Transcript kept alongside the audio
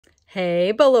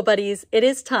Hey, Bolo buddies, it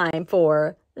is time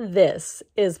for This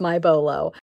Is My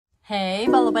Bolo. Hey,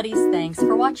 Bolo buddies, thanks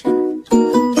for watching.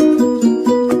 Full-time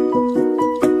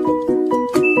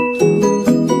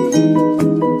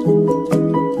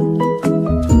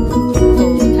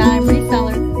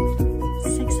reseller.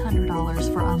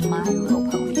 $600 for a My Little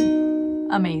Pony.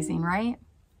 Amazing, right?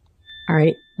 All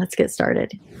right, let's get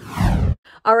started.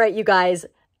 All right, you guys.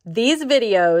 These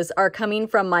videos are coming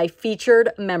from my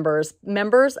featured members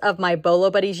of my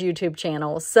Bolo Buddies YouTube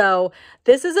channel. So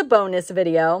this is a bonus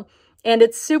video and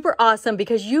it's super awesome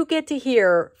because you get to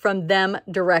hear from them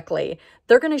directly.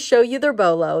 They're going to show you their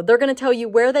Bolo. They're going to tell you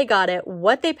where they got it,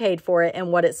 what they paid for it,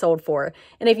 and what it sold for.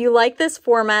 And if you like this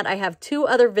format, I have 2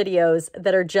 other videos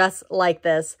that are just like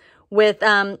this with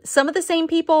some of the same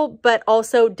people, but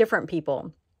also different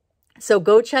people. So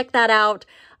go check that out.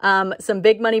 Some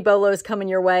big money bolos coming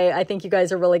your way. I think you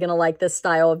guys are really going to like this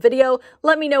style of video.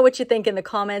 Let me know what you think in the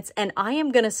comments. And I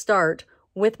am going to start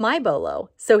with my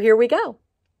bolo. So here we go.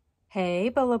 Hey,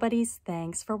 Bolo buddies.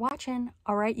 Thanks for watching.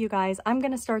 All right, you guys, I'm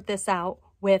going to start this out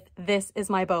with This Is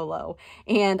My Bolo.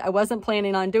 And I wasn't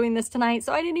planning on doing this tonight,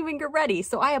 so I didn't even get ready.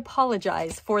 So I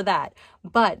apologize for that.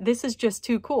 But this is just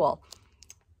too cool.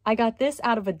 I got this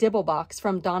out of a dibble box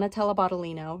from Donatella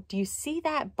Bottolino. Do you see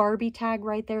that Barbie tag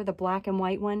right there, the black and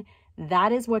white one?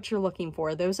 That is what you're looking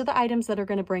for. Those are the items that are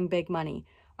going to bring big money.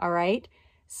 All right.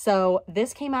 So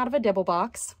this came out of a dibble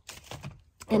box.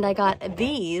 And I got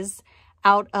these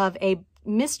out of a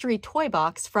mystery toy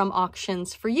box from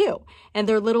Auctions for You. And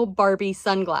they're little Barbie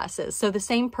sunglasses. So the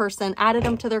same person added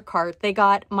them to their cart. They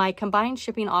got my combined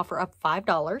shipping offer of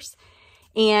 $5.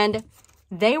 And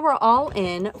they were all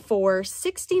in for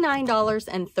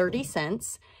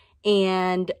 $69.30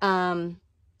 and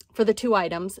for the 2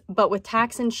 items, but with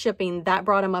tax and shipping, that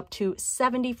brought them up to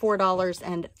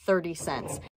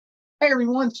 $74.30. Hey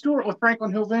everyone, Stuart with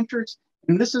Franklin Hill Ventures,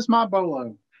 and this is my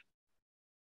bolo.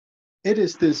 It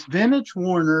is this vintage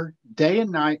Warner day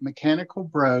and night mechanical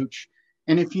brooch,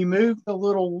 and if you move the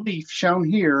little leaf shown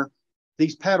here,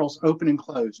 these petals open and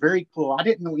close. Very cool. I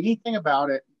didn't know anything about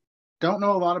it. Don't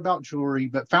know a lot about jewelry,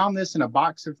 but found this in a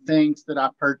box of things that I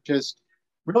purchased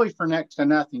really for next to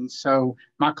nothing. So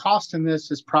my cost in this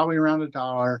is probably around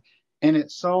 $1, and it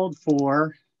sold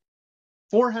for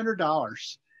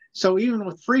 $400. So even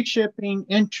with free shipping,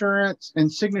 insurance,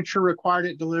 and signature required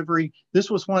at delivery, this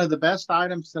was one of the best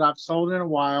items that I've sold in a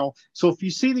while. So if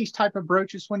you see these type of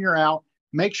brooches when you're out,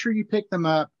 make sure you pick them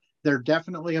up. They're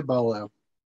definitely a bolo.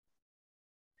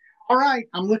 All right,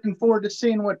 I'm looking forward to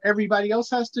seeing what everybody else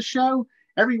has to show.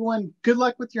 Everyone, good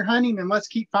luck with your hunting, and let's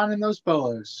keep finding those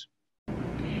bolos.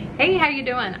 Hey, how you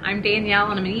doing? I'm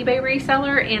Danielle, and I'm an eBay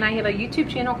reseller, and I have a YouTube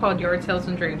channel called Yard Sales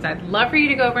and Dreams. I'd love for you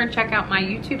to go over and check out my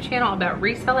YouTube channel about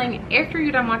reselling after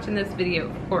you're done watching this video,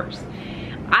 of course.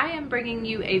 I am bringing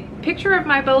you a picture of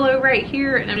my bolo right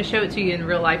here, and I'm going to show it to you in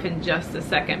real life in just a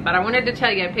second. But I wanted to tell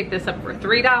you I picked this up for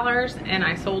 $3 and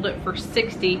I sold it for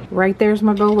 $60. Right there's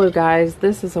my bolo, guys.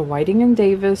 This is a Whiting &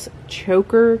 Davis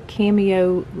choker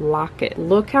cameo locket.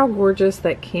 Look how gorgeous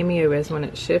that cameo is when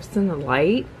it shifts in the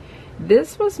light.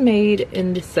 This was made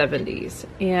in the 70s,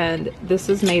 and this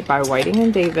is made by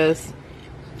Whiting & Davis.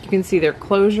 You can see their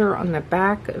closure on the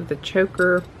back of the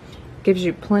choker. Gives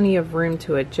you plenty of room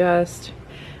to adjust.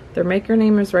 Their maker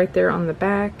name is right there on the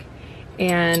back,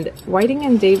 and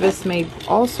Whiting & Davis made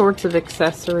all sorts of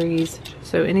accessories.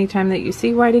 So anytime that you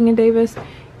see Whiting & Davis,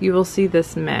 you will see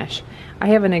this mesh. I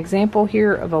have an example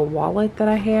here of a wallet that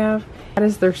I have. That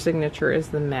is their signature, is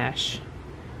the mesh.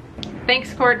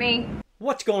 Thanks, Courtney.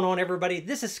 What's going on, everybody?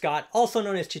 This is Scott, also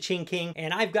known as Cha-Ching King,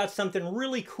 and I've got something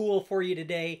really cool for you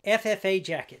today. FFA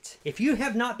jackets. If you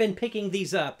have not been picking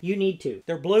these up, you need to.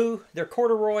 They're blue, they're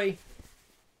corduroy.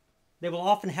 They will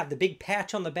often have the big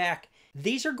patch on the back.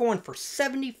 These are going for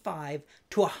 $75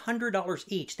 to $100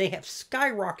 each. They have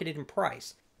skyrocketed in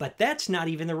price, but that's not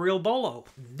even the real bolo.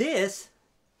 This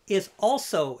is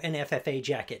also an FFA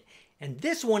jacket, and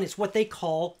this one is what they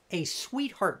call a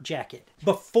sweetheart jacket.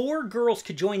 Before girls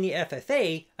could join the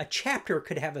FFA, a chapter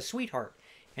could have a sweetheart,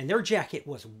 and their jacket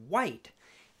was white.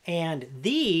 And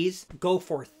these go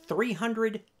for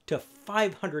 $300 to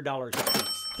 $500 a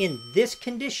piece. In this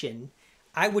condition,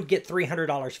 I would get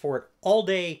 $300 for it all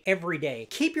day, every day.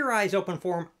 Keep your eyes open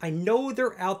for them. I know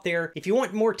they're out there. If you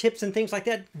want more tips and things like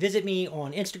that, visit me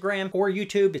on Instagram or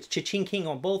YouTube. It's Cha-Ching King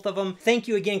on both of them. Thank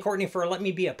you again, Courtney, for letting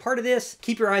me be a part of this.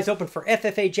 Keep your eyes open for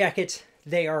FFA jackets.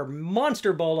 They are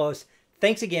monster bolos.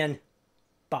 Thanks again.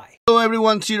 Bye. Hello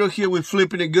everyone, Ciro here with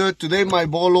Flipping It Good. Today my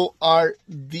bolo are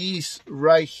these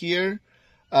right here.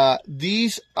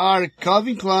 These are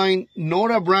Calvin Klein,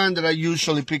 not a brand that I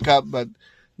usually pick up, but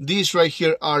these right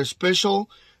here are special.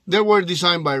 They were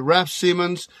designed by Raf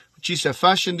Simons, which is a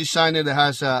fashion designer that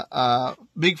has a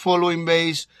big following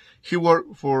base. He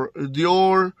worked for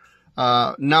Dior.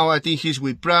 Now I think he's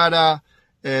with Prada.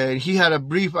 And he had a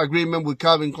brief agreement with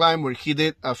Calvin Klein where he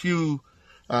did a few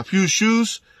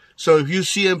shoes. So if you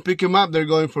see them, pick them up. They're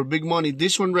going for big money.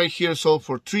 This one right here sold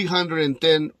for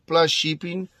 $310 plus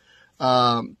shipping.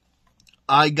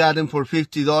 I got them for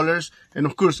 $50. And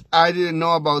of course, I didn't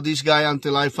know about this guy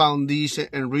until I found these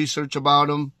and researched about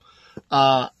them.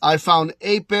 I found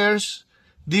 8 pairs,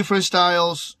 different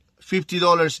styles,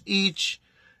 $50 each.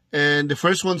 And the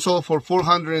first one sold for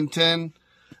 $420.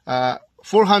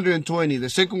 The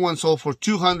second one sold for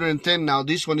 $210. Now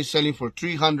this one is selling for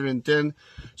 $310.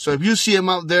 So if you see them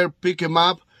out there, pick them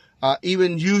up.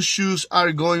 Even used shoes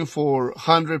are going for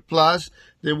 $100 plus.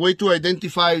 The way to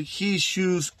identify his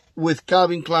shoes with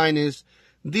Calvin Klein is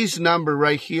this number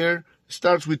right here.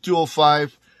 Starts with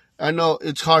 205. I know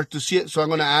it's hard to see it, so I'm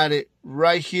going to add it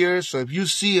right here. So if you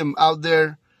see them out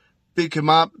there, pick them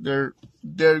up. They're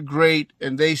great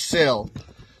and they sell.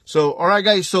 So, all right,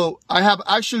 guys. So I have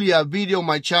actually a video on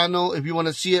my channel. If you want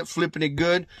to see it, flipping it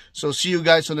good. So see you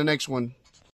guys on the next one.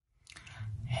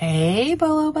 Hey,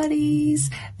 Bolo buddies.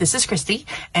 This is Christy,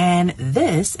 and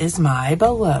this is my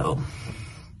Bolo.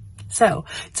 So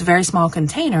it's a very small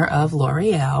container of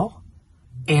L'Oreal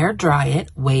Air Dry It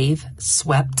Wave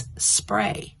Swept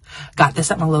Spray. Got this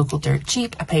at my local dirt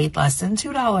cheap. I paid less than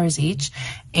 $2 each,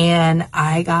 and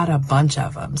I got a bunch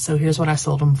of them. So here's what I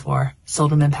sold them for.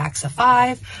 Sold them in packs of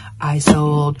 5. I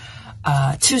sold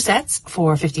 2 sets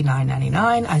for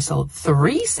 $59.99. I sold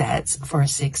 3 sets for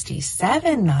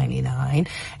 $67.99,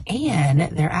 and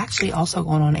they're actually also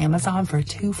going on Amazon for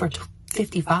 2 for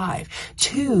 $55.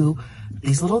 2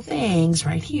 these little things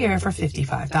right here for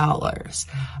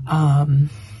 $55.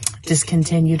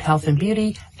 Discontinued health and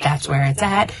beauty, that's where it's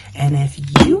at. And if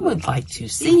you would like to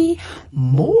see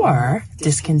more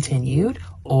discontinued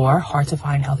or hard to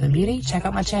find health and beauty, check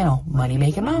out my channel, Money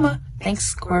Making Mama. Thanks,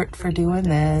 Squirt, for doing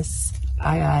this.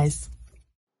 Bye, guys.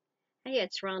 Hey,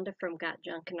 it's Rhonda from Got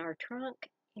Junk in Our Trunk,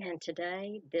 and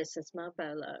today this is my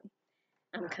Bolo.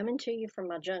 I'm coming to you from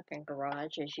my junking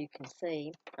garage. As you can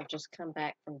see, I've just come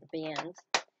back from the bins,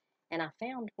 and I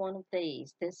found one of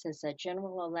these. This is a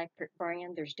General Electric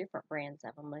brand. There's different brands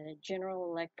of them. A General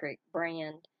Electric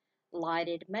brand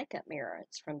lighted makeup mirror.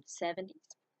 It's from the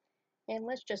 70s, and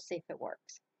let's just see if it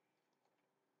works.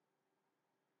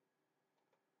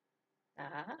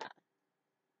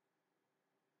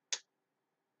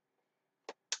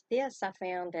 This I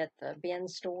found at the bin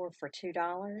store for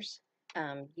 $2.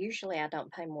 Usually I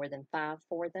don't pay more than $5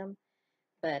 for them,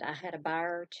 but I had a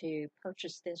buyer to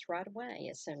purchase this right away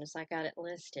as soon as I got it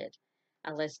listed.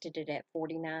 I listed it at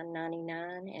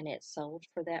 $49.99 and it sold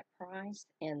for that price,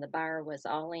 and the buyer was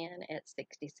all in at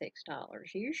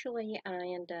 $66. Usually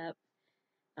I end up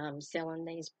selling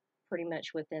these pretty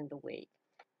much within the week.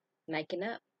 Making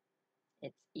up,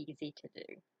 it's easy to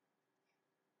do.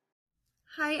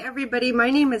 Hi everybody, my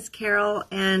name is Carol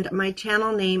and my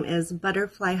channel name is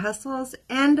Butterfly Hustles,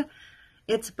 and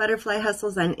it's Butterfly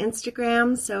Hustles on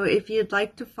Instagram. So if you'd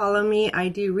like to follow me, I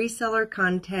do reseller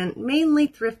content, mainly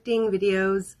thrifting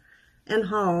videos and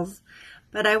hauls.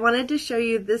 But I wanted to show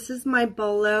you, this is my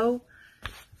Bolo.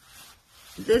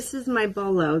 This is my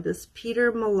Bolo, this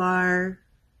Peter Millar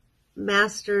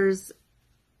Masters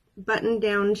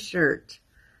button-down shirt.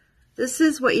 This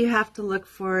is what you have to look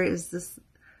for, is this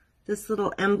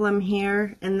little emblem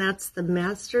here, and that's the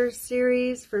Masters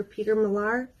series for Peter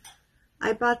Millar.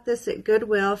 I bought this at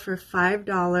Goodwill for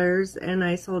 $5 and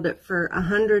I sold it for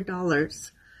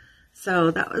 $100. So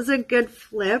that was a good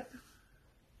flip.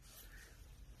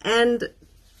 And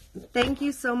thank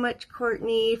you so much,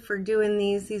 Courtney, for doing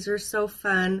these. These are so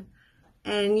fun,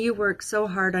 and you work so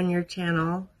hard on your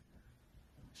channel.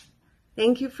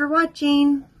 Thank you for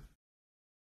watching.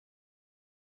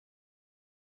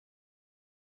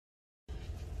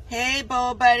 Hey,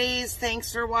 Bolo buddies,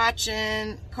 thanks for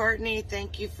watching. Courtney,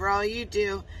 thank you for all you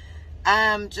do.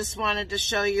 Just wanted to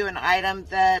show you an item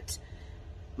that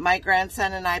my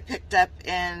grandson and I picked up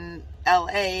in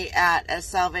LA at a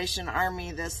Salvation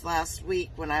Army this last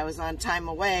week when I was on time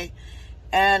away.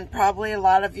 And probably a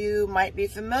lot of you might be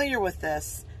familiar with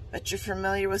this, but you're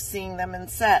familiar with seeing them in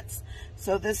sets.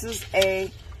 So this is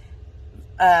a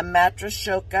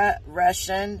Matryoshka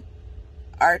Russian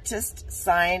artist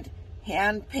signed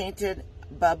hand-painted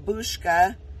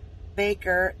babushka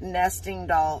baker nesting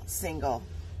doll single.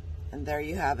 And there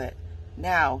you have it.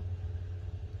 Now,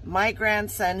 my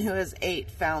grandson, who is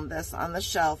 8, found this on the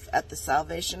shelf at the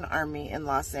Salvation Army in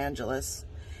Los Angeles.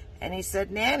 And he said,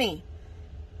 "Nanny,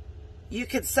 you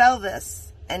could sell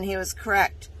this." And he was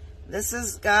correct. This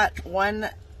has got one,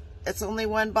 it's only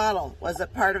one bottle. Was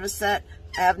it part of a set?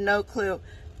 I have no clue.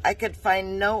 I could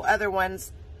find no other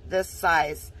ones this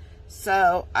size.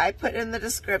 So I put in the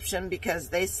description because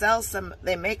they sell some,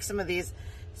 they make some of these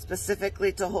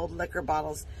specifically to hold liquor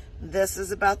bottles. This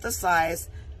is about the size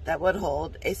that would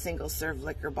hold a single serve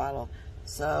liquor bottle.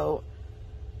 So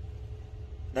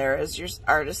there is your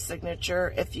artist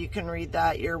signature. If you can read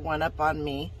that, you're one up on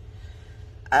me.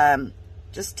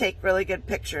 Just take really good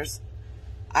pictures.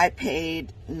 I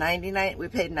paid 99, we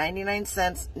paid 99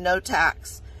 cents, no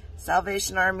tax.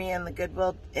 Salvation Army and the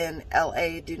Goodwill in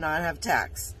LA do not have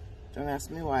tax. Don't ask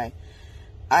me why.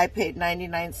 I paid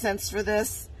 99 cents for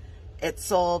this. It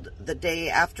sold the day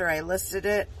after I listed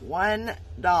it. $1.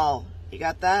 You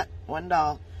got that?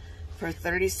 $1 for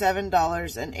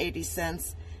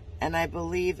 $37.80. And I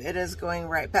believe it is going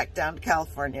right back down to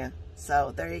California.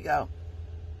 So there you go.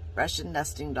 Russian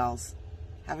nesting dolls.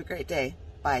 Have a great day.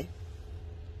 Bye.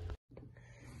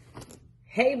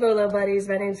 Hey Bolo buddies,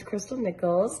 my name is Crystal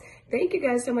Nichols. Thank you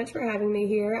guys so much for having me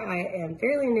here. I am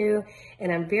fairly new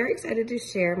and I'm very excited to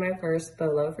share my first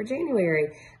Bolo for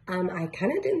January. I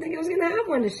kind of didn't think I was going to have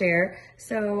one to share,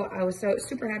 so I was so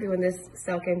super happy when this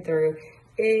sale came through.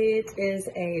 It is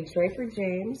a Draper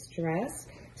James dress.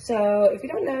 So if you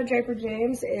don't know, Draper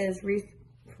James is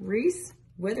Reese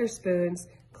Witherspoon's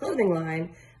clothing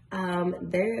line.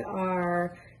 They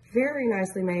are very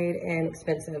nicely made and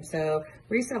expensive, so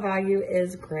resale value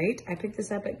is great. I picked this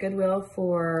up at Goodwill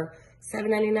for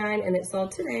 $7.99 and it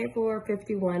sold today for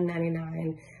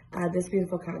 $51.99. This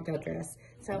beautiful cocktail dress.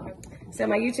 So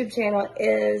my YouTube channel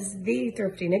is The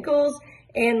Thrifty Nichols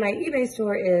and my eBay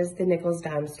store is The Nichols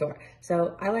Dime Store.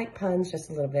 So I like puns just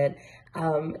a little bit,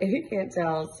 if you can't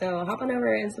tell. So hop on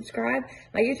over and subscribe.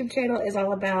 My YouTube channel is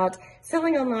all about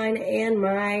selling online and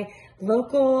my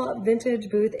local vintage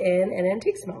booth in an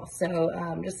antique mall. So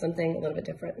just something a little bit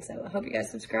different. So I hope you guys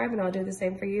subscribe and I'll do the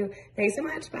same for you. Thanks so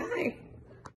much. Bye.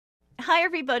 Hi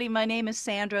everybody, my name is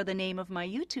Sandra. The name of my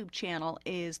YouTube channel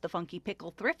is The Funky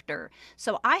Pickle Thrifter.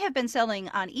 So I have been selling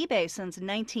on eBay since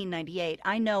 1998.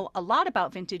 I know a lot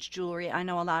about vintage jewelry. I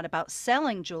know a lot about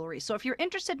selling jewelry. So if you're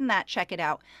interested in that, check it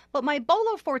out. But my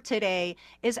Bolo for today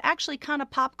is actually kind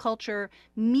of pop culture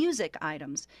music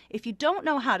items. If you don't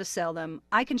know how to sell them,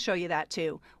 I can show you that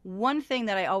too. One thing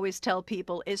that I always tell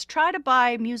people is try to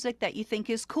buy music that you think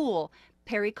is cool.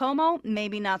 Perry Como,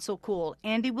 maybe not so cool.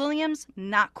 Andy Williams,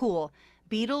 not cool.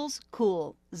 Beatles,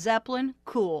 cool. Zeppelin,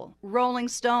 cool. Rolling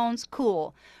Stones,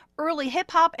 cool. Early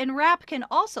hip-hop and rap can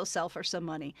also sell for some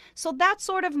money. So that's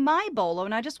sort of my Bolo,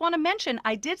 and I just want to mention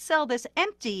I did sell this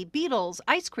empty Beatles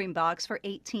ice cream box for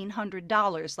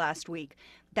 $1,800 last week.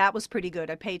 That was pretty good.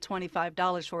 I paid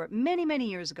 $25 for it many, many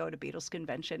years ago at a Beatles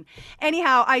convention.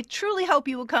 Anyhow, I truly hope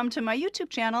you will come to my YouTube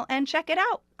channel and check it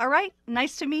out. All right?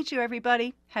 Nice to meet you,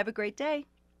 everybody. Have a great day.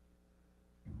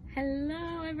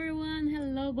 Hello everyone,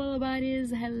 hello Bolo buddies,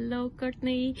 hello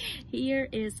Courtney. Here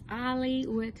is Ali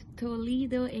with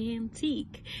Toledo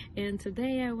Antique, and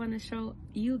today I want to show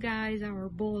you guys our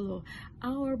Bolo.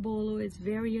 Our Bolo is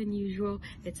very unusual.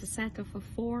 It's a set of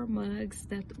 4 mugs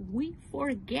that we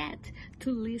forget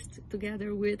to list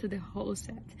together with the whole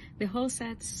set. The whole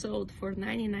set sold for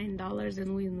 $99,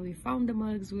 and when we found the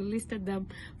mugs, we listed them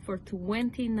for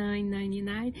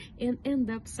 $29.99 and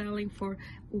end up selling for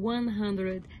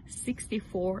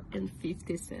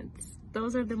 $164.50.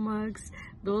 Those are the mugs.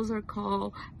 Those are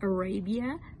called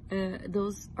Arabia.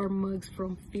 Those are mugs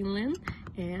from Finland,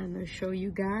 and I'll show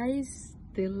you guys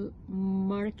the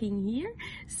marking here.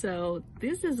 So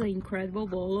this is an incredible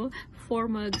Bolo. 4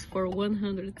 mugs for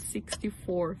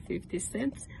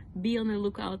 $164.50. Be on the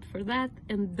lookout for that,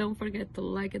 and don't forget to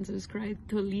like and subscribe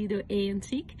to Toledo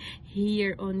Antique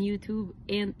here on YouTube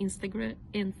and Instagram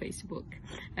and Facebook.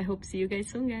 I hope to see you guys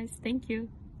soon, guys. Thank you.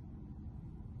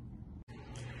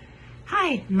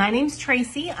 Hi, my name's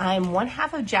Tracy. I'm one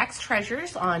half of Jack's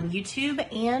Treasures on YouTube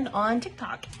and on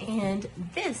TikTok, and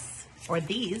these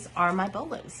are my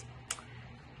Bolos.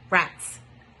 Rats.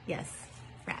 Yes,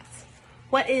 rats.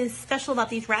 What is special about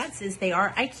these rats is they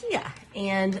are IKEA,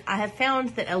 and I have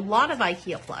found that a lot of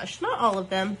IKEA plush, not all of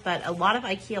them, but a lot of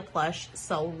IKEA plush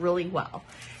sell really well.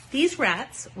 These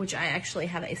rats, which I actually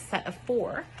have a set of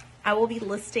 4, I will be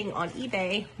listing on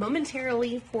eBay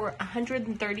momentarily for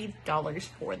 $130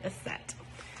 for the set.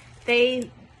 They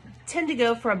tend to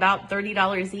go for about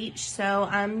 $30 each, so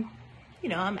I'm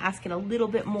asking a little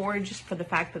bit more just for the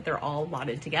fact that they're all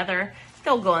lotted together.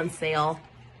 They'll go on sale,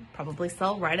 probably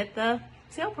sell right at the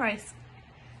sale price.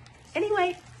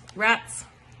 Anyway, rats,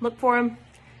 look for them.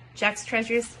 Jack's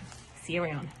Treasures, see you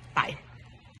around. Bye.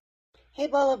 Hey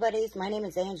Bolo buddies, my name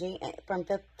is Angie from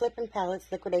Flippin'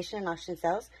 Pallets Liquidation and Auction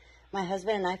Sales. My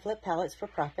husband and I flip pallets for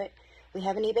profit. We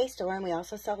have an eBay store, and we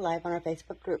also sell live on our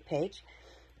Facebook group page.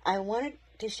 I wanted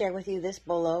to share with you this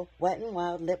Bolo Wet n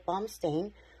Wild Lip Balm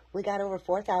Stain. We got over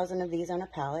 4,000 of these on a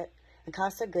pallet. The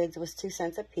cost of goods was 2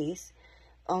 cents a piece.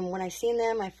 When I seen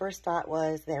them, my first thought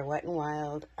was, they're Wet n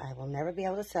Wild. I will never be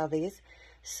able to sell these.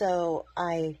 So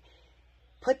I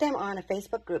put them on a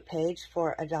Facebook group page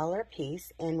for $1 a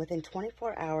piece, and within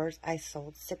 24 hours, I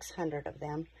sold 600 of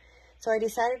them. So I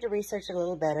decided to research it a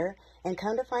little better, and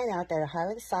come to find out they're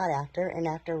highly sought after,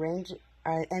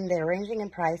 and they're ranging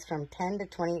in price from $10 to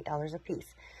 $28 a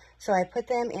piece. So I put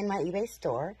them in my eBay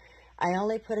store. I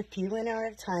only put a few in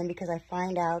at a time because I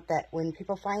find out that when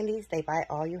people find these, they buy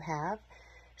all you have,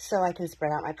 so I can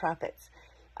spread out my profits.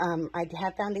 I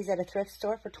have found these at a thrift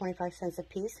store for 25 cents a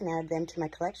piece and added them to my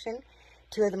collection.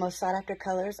 Two of the most sought after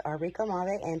colors are Rico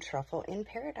Mauve and Truffle in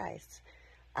Paradise.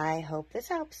 I hope this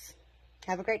helps.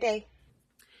 Have a great day.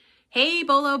 Hey,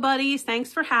 Bolo buddies.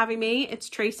 Thanks for having me. It's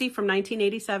Tracy from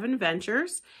 1987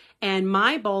 Ventures. And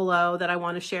my Bolo that I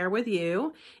want to share with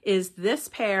you is this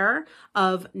pair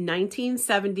of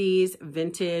 1970s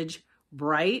vintage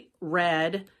bright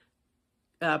red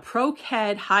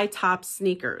Pro-Ked high top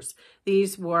sneakers.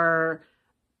 These were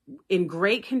in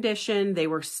great condition. They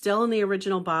were still in the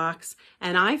original box,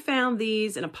 and I found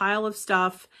these in a pile of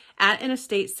stuff at an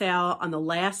estate sale on the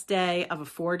last day of a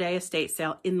 4-day estate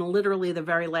sale, in literally the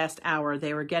very last hour.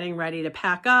 They were getting ready to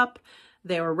pack up.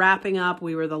 They were wrapping up.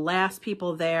 We were the last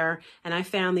people there, and I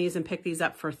found these and picked these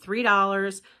up for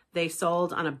 $3. They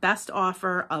sold on a best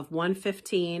offer of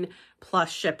 $115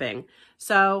 plus shipping.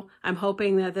 So I'm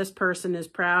hoping that this person is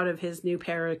proud of his new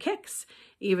pair of kicks,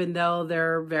 even though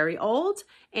they're very old.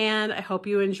 And I hope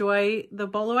you enjoy the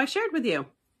Bolo I shared with you.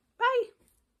 Bye.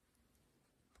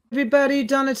 Everybody,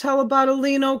 Donatella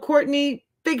Bottolino, Courtney,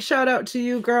 big shout out to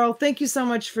you, girl. Thank you so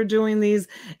much for doing these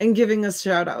and giving us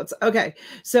shout outs. Okay,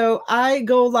 so I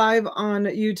go live on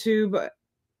YouTube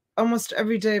almost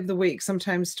every day of the week,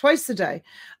 sometimes twice a day.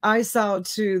 I sell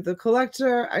to the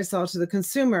collector, I sell to the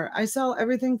consumer. I sell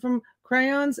everything from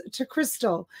crayons to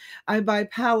crystal. I buy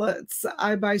pallets,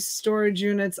 I buy storage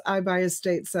units, I buy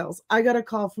estate sales. I got a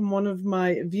call from one of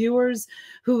my viewers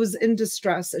who was in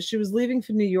distress. She was leaving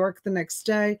for New York the next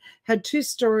day, had 2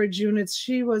 storage units.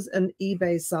 She was an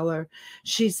eBay seller.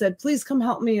 She said, please come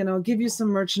help me and I'll give you some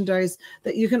merchandise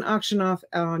that you can auction off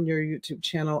on your YouTube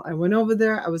channel. I went over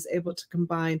there. I was able to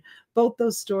combine both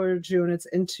those storage units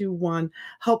into one,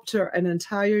 helped her an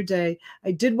entire day.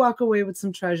 I did walk away with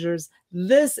some treasures.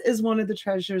 This is one of the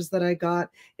treasures that I got.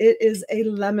 It is a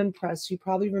lemon press. You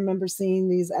probably remember seeing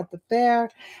these at the fair,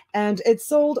 and it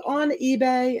sold on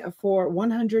eBay for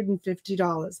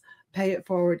 $150. Pay it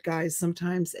forward, guys.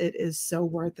 Sometimes it is so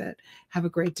worth it. Have a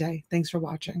great day. Thanks for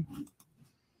watching.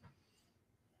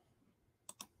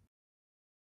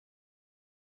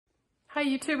 Hi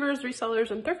YouTubers,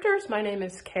 resellers, and thrifters. My name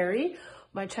is Carrie.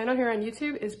 My channel here on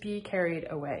YouTube is Be Carried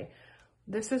Away.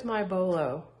 This is my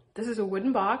Bolo. This is a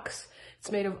wooden box.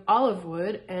 It's made of olive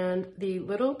wood, and the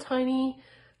little tiny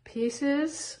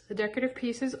pieces, the decorative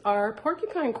pieces, are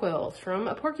porcupine quills from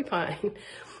a porcupine.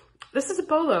 This is a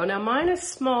Bolo. Now mine is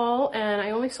small, and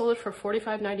I only sold it for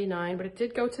 $45.99, but it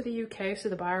did go to the UK, so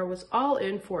the buyer was all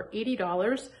in for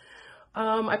 $80.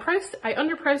 I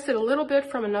underpriced it a little bit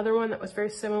from another one that was very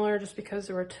similar, just because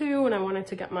there were 2 and I wanted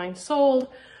to get mine sold.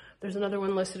 There's another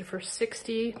one listed for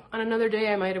 $60. On another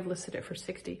day, I might have listed it for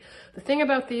 $60. The thing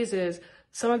about these is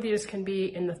some of these can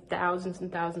be in the thousands and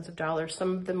thousands of dollars,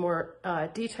 some of the more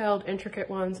detailed, intricate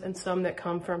ones, and some that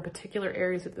come from particular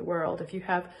areas of the world. If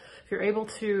you're able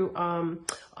to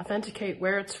authenticate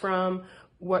where it's from,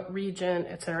 what region,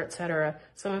 etc., etc.,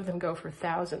 some of them go for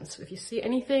thousands. So if you see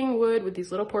anything wood with these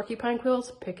little porcupine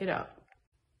quills, pick it up.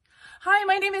 Hi,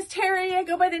 my name is Terry. I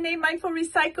go by the name Mindful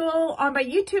Recycle on my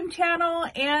YouTube channel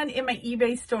and in my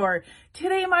eBay store.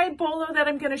 Today, my Bolo that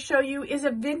I'm going to show you is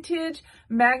a vintage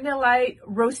Magnalite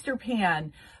roaster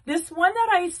pan. This one that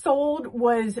I sold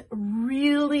was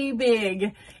really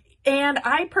big, and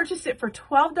I purchased it for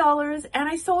 $12 and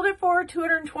I sold it for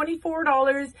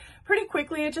 $224 pretty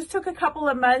quickly. It just took a couple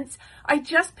of months. I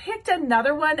just picked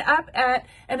another one up at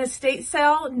an estate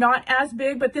sale, not as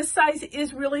big, but this size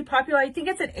is really popular. I think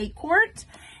it's an 8-quart.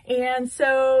 And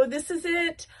so this is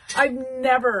it. I've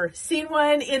never seen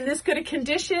one in this good a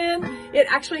condition. It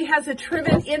actually has a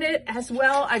trivet in it as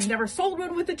well. I've never sold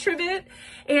one with a trivet.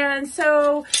 And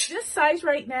so this size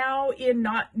right now, in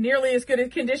not nearly as good a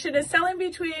condition, is selling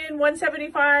between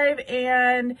 $175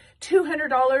 and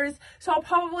 $200. So I'll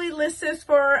probably list this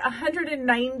for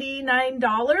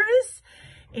 $199.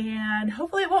 and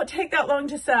hopefully it won't take that long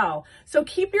to sell. So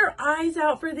keep your eyes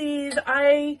out for these.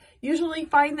 I usually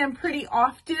find them pretty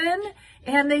often,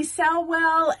 and they sell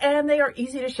well, and they are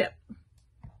easy to ship.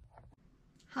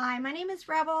 Hi, my name is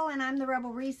Rebel, and I'm the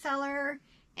Rebel Reseller,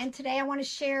 and today I want to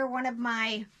share one of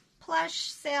my plush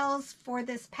sales for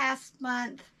this past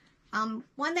month.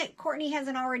 One that Courtney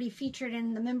hasn't already featured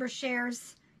in the member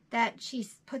shares that she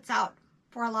puts out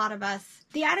for a lot of us.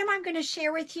 The item I'm going to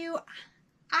share with you,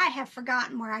 I have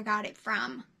forgotten where I got it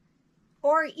from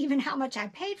or even how much I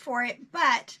paid for it,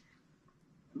 but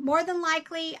more than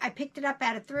likely I picked it up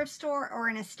at a thrift store or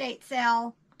an estate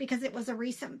sale because it was a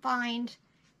recent find,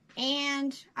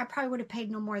 and I probably would have paid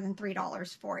no more than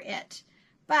 $3 for it.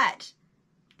 But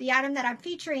the item that I'm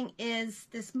featuring is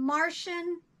this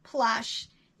Martian plush.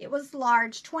 It was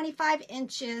large, 25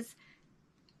 inches.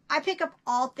 I pick up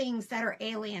all things that are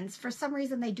aliens. For some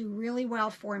reason, they do really well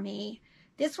for me.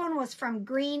 This one was from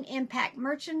Green Impact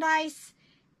Merchandise,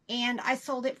 and I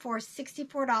sold it for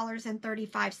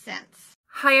 $64.35.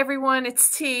 Hi everyone,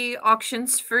 it's T,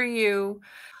 Auctions for You.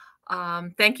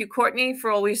 Thank you, Courtney, for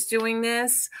always doing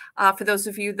this. For those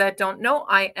of you that don't know,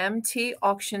 I am T,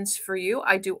 Auctions for You.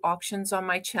 I do auctions on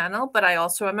my channel, but I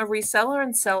also am a reseller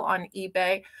and sell on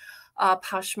eBay,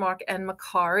 Poshmark, and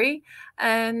Mercari.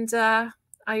 And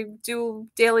I do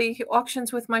daily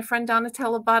auctions with my friend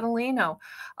Donatella Bottolino.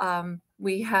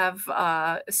 We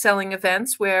have selling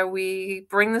events where we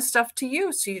bring the stuff to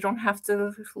you so you don't have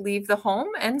to leave the home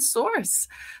and source.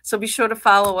 So be sure to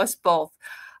follow us both.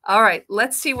 All right,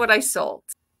 let's see what I sold.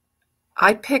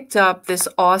 I picked up this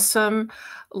awesome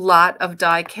lot of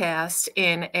die cast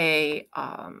in a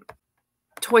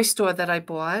toy store that I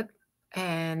bought,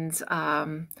 and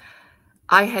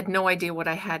I had no idea what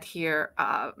I had here.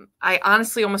 I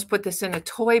honestly almost put this in a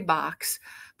toy box,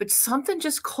 but something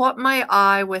just caught my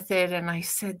eye with it, and I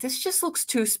said, this just looks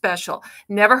too special.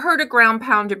 Never heard a ground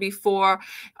pounder before.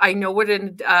 I know what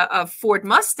a Ford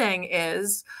Mustang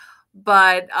is,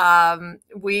 but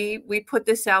we put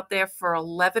this out there for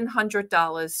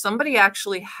 $1,100. Somebody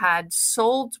actually had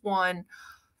sold one,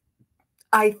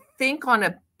 I think, on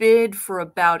a bid for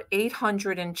about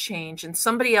 $800 and change, and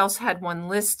somebody else had one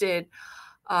listed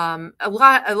a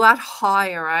lot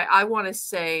higher. I want to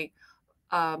say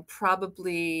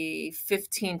probably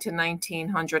 $1,500 to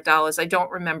 $1,900. I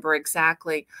don't remember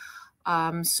exactly.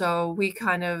 So we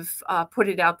kind of put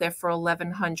it out there for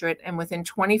 $1,100, and within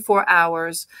 24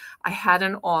 hours, I had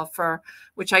an offer,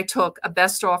 which I took a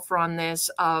best offer on this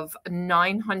of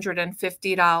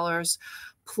 $950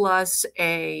 plus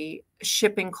a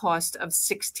shipping cost of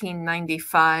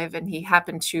 $16.95, and he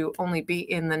happened to only be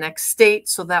in the next state,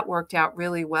 so that worked out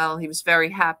really well. He was very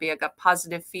happy. I got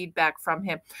positive feedback from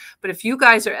him. But if you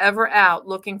guys are ever out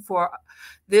looking for,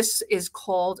 this is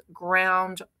called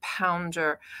Ground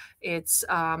Pounder. It's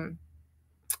a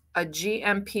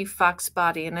GMP Fox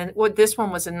body, and then this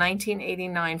one was a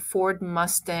 1989 Ford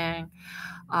Mustang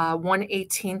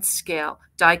 1/18 scale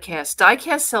diecast.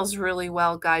 Diecast sells really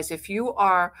well, guys. If you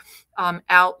are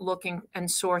out looking and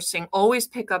sourcing, always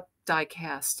pick up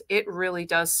diecast. It really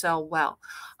does sell well.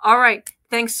 All right,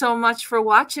 thanks so much for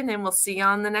watching, and we'll see you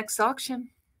on the next auction.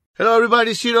 Hello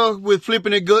everybody, Ciro with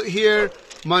Flipping It Good here.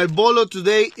 My bolo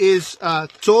today is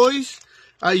toys.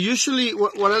 I usually,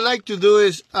 what I like to do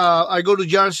is I go to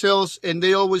yard sales, and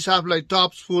they always have like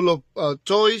tops full of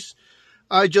toys.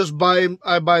 I just buy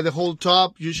the whole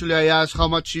top. Usually I ask how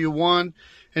much you want,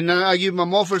 and then I give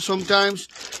them offer sometimes.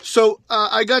 So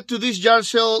I got to this yard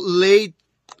sale late.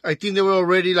 I think they were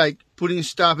already like putting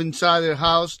stuff inside their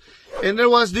house, and there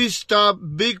was this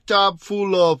big top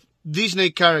full of Disney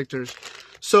characters.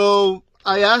 So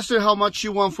I asked her how much she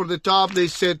want for the top. They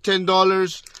said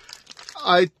 $10.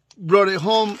 I brought it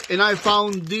home, and I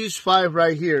found these 5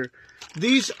 right here.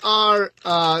 These are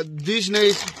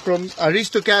Disney's from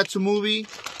Aristocats movie,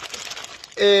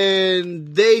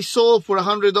 and they sold for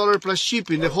 $100 plus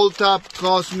shipping. The whole top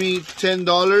cost me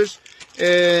 $10,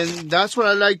 and that's what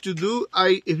I like to do.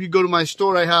 If you go to my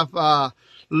store, I have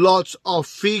lots of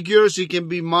figures. It can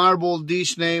be Marvel,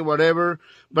 Disney, whatever.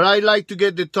 But I like to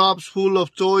get the tops full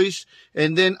of toys,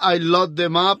 and then I load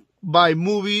them up by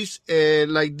movies,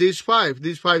 like these 5.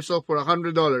 These 5 sold for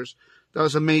 $100. That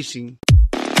was amazing.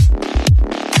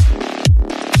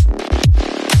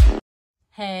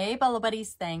 Hey, Bolo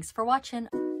Buddies, thanks for watching.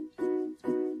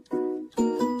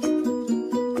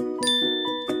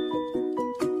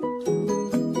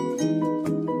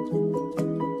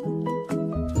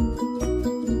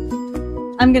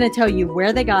 I'm going to tell you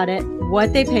where they got it,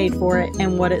 what they paid for it,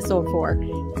 and what it sold for.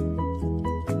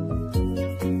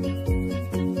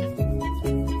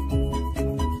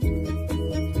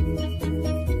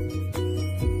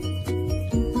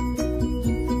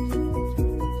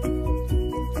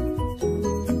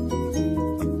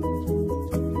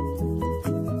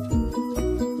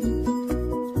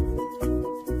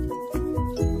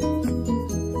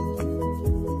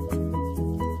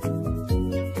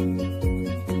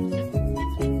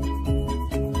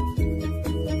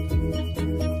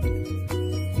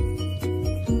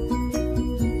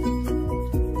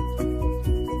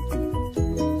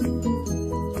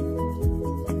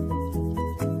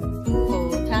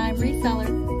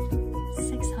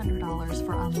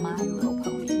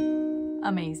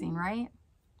 Amazing, right?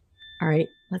 All right,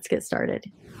 let's get started.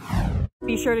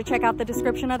 Be sure to check out the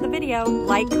description of the video.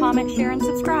 Like, comment, share, and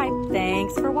subscribe.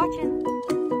 Thanks for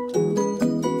watching.